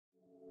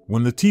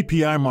When the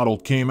TPI model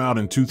came out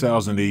in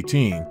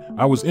 2018,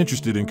 I was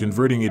interested in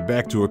converting it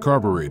back to a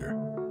carburetor.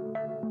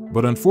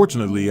 But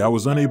unfortunately, I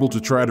was unable to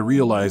try to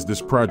realize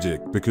this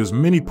project because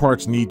many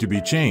parts need to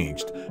be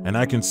changed, and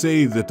I can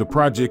say that the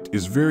project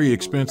is very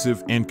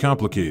expensive and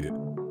complicated.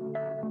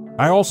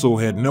 I also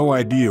had no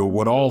idea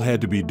what all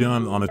had to be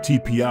done on a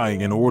TPI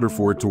in order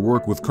for it to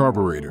work with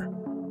carburetor.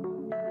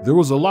 There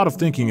was a lot of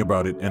thinking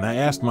about it, and I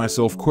asked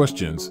myself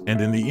questions, and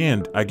in the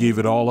end, I gave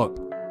it all up.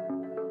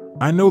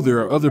 I know there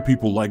are other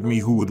people like me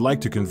who would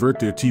like to convert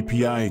their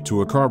TPI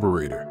to a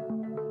carburetor.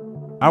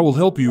 I will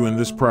help you in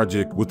this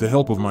project with the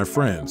help of my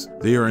friends.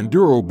 They are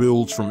enduro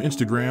builds from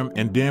Instagram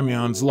and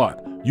Damjan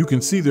zlot. You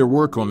can see their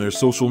work on their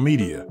social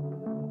media.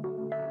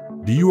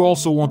 Do you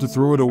also want to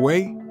throw it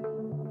away?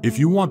 If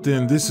you want,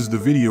 then this is the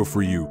video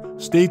for you.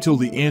 Stay till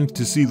the end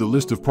to see the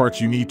list of parts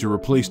you need to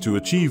replace to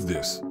achieve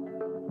this.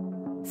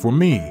 For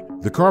me,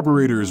 the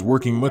carburetor is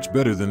working much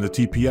better than the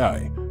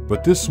TPI,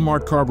 but this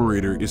smart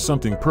carburetor is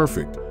something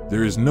perfect.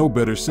 There is no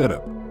better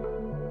setup.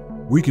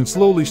 We can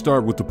slowly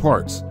start with the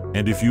parts,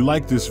 and if you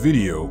like this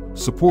video,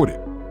 support it.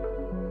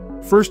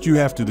 First, you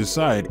have to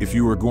decide if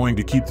you are going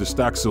to keep the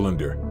stock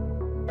cylinder.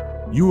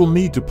 You will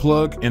need to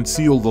plug and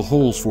seal the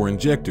holes for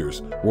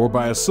injectors, or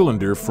buy a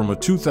cylinder from a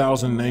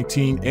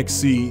 2019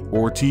 XC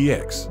or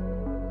TX.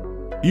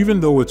 Even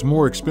though it's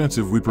more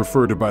expensive, we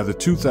prefer to buy the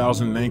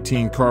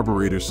 2019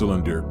 carburetor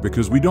cylinder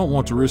because we don't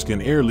want to risk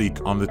an air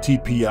leak on the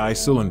TPI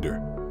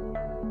cylinder.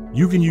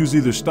 You can use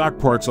either stock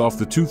parts off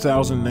the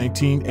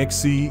 2019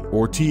 XC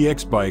or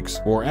TX bikes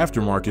or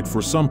aftermarket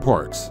for some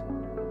parts.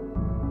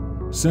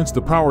 Since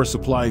the power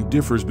supply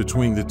differs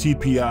between the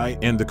TPI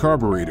and the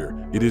carburetor,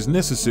 it is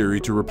necessary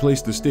to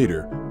replace the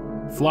stator,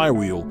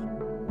 flywheel,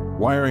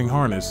 wiring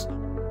harness,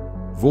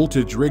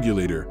 voltage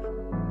regulator,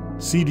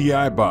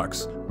 CDI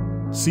box,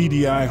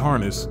 CDI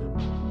harness,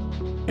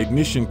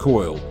 ignition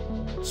coil,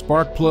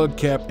 spark plug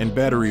cap, and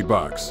battery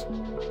box.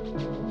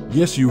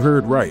 Yes, you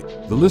heard right.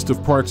 The list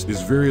of parts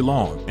is very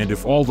long, and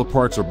if all the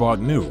parts are bought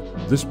new,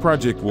 this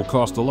project will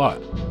cost a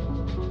lot.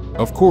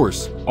 Of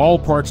course, all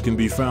parts can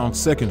be found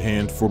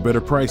secondhand for better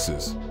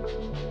prices.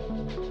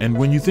 And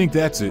when you think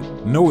that's it,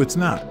 no, it's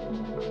not.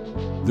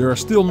 There are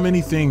still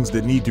many things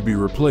that need to be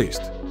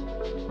replaced.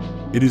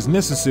 It is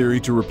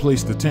necessary to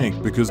replace the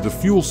tank because the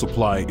fuel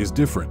supply is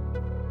different.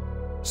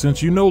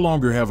 Since you no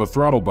longer have a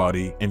throttle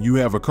body and you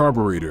have a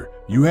carburetor,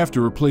 you have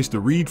to replace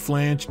the reed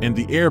flange and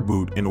the air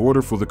boot in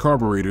order for the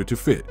carburetor to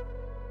fit.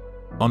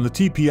 On the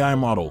TPI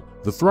model,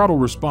 the throttle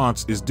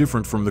response is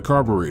different from the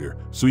carburetor,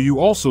 so you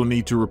also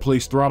need to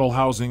replace throttle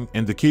housing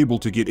and the cable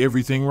to get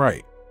everything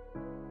right.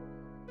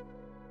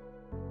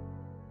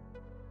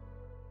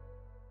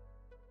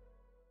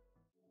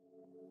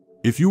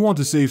 If you want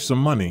to save some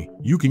money,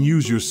 you can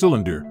use your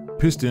cylinder,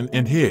 piston,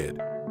 and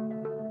head.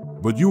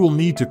 But you will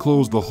need to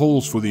close the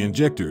holes for the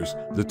injectors,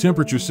 the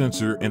temperature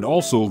sensor, and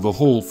also the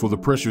hole for the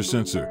pressure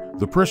sensor.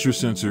 The pressure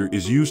sensor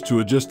is used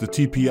to adjust the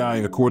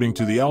TPI according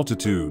to the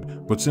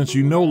altitude, but since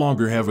you no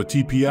longer have a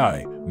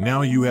TPI,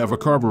 now you have a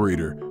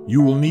carburetor,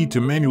 you will need to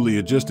manually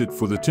adjust it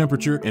for the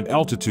temperature and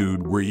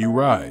altitude where you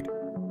ride.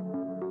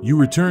 You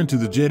return to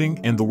the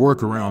jetting and the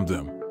work around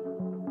them.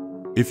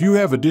 If you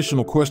have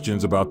additional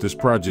questions about this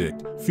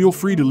project, feel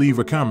free to leave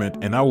a comment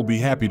and I will be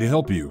happy to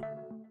help you.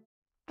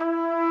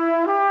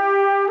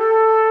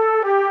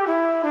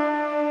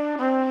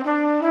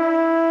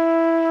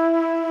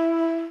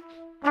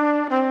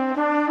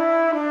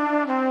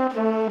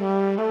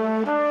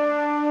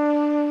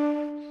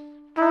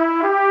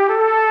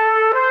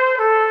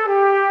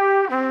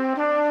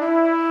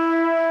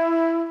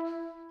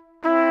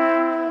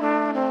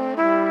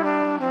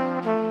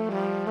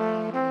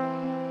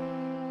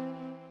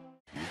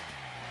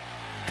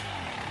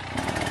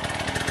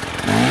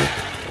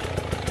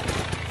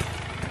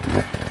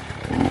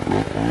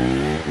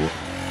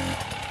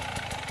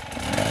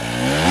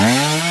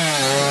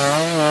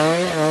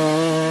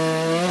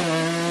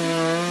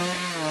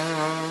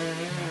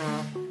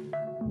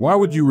 Why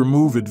would you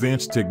remove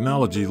advanced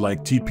technology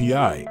like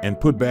TPI and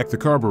put back the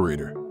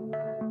carburetor?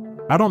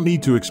 I don't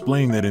need to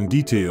explain that in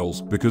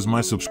details because my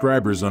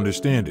subscribers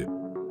understand it.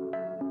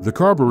 The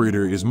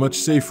carburetor is much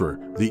safer,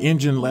 the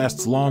engine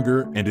lasts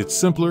longer, and it's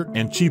simpler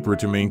and cheaper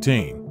to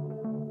maintain.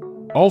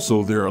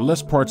 Also, there are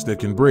less parts that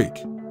can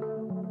break.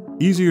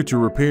 Easier to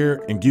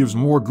repair and gives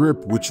more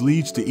grip, which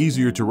leads to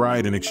easier to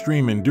ride in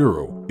extreme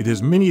enduro. It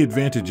has many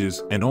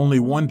advantages, and only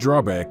one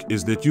drawback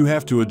is that you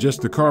have to adjust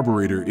the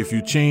carburetor if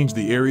you change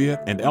the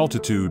area and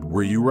altitude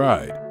where you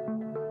ride.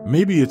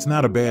 Maybe it's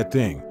not a bad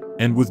thing,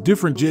 and with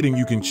different jetting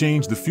you can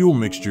change the fuel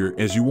mixture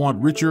as you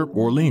want, richer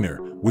or leaner,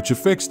 which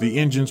affects the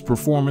engine's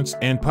performance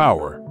and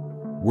power.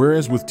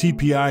 Whereas with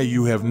TPI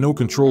you have no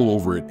control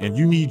over it and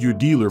you need your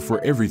dealer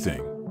for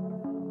everything.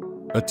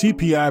 A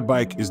TPI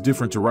bike is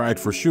different to ride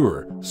for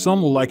sure.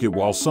 Some will like it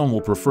while some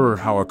will prefer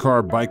how a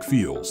carb bike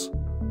feels.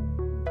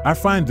 I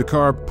find the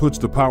carb puts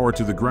the power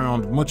to the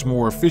ground much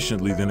more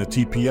efficiently than a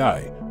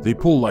TPI. They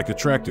pull like a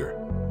tractor.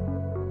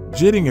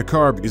 Jetting a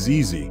carb is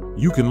easy.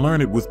 You can learn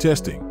it with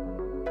testing.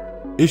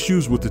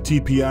 Issues with the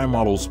TPI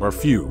models are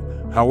few.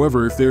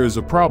 However, if there is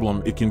a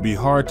problem, it can be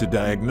hard to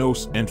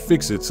diagnose and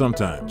fix it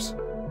sometimes.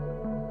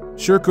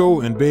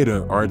 Sherco and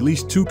Beta are at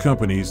least two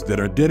companies that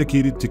are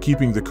dedicated to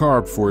keeping the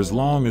carb for as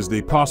long as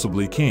they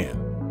possibly can.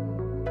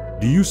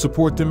 Do you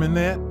support them in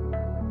that?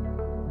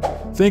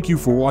 Thank you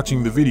for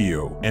watching the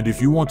video, and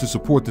if you want to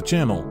support the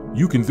channel,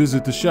 you can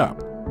visit the shop.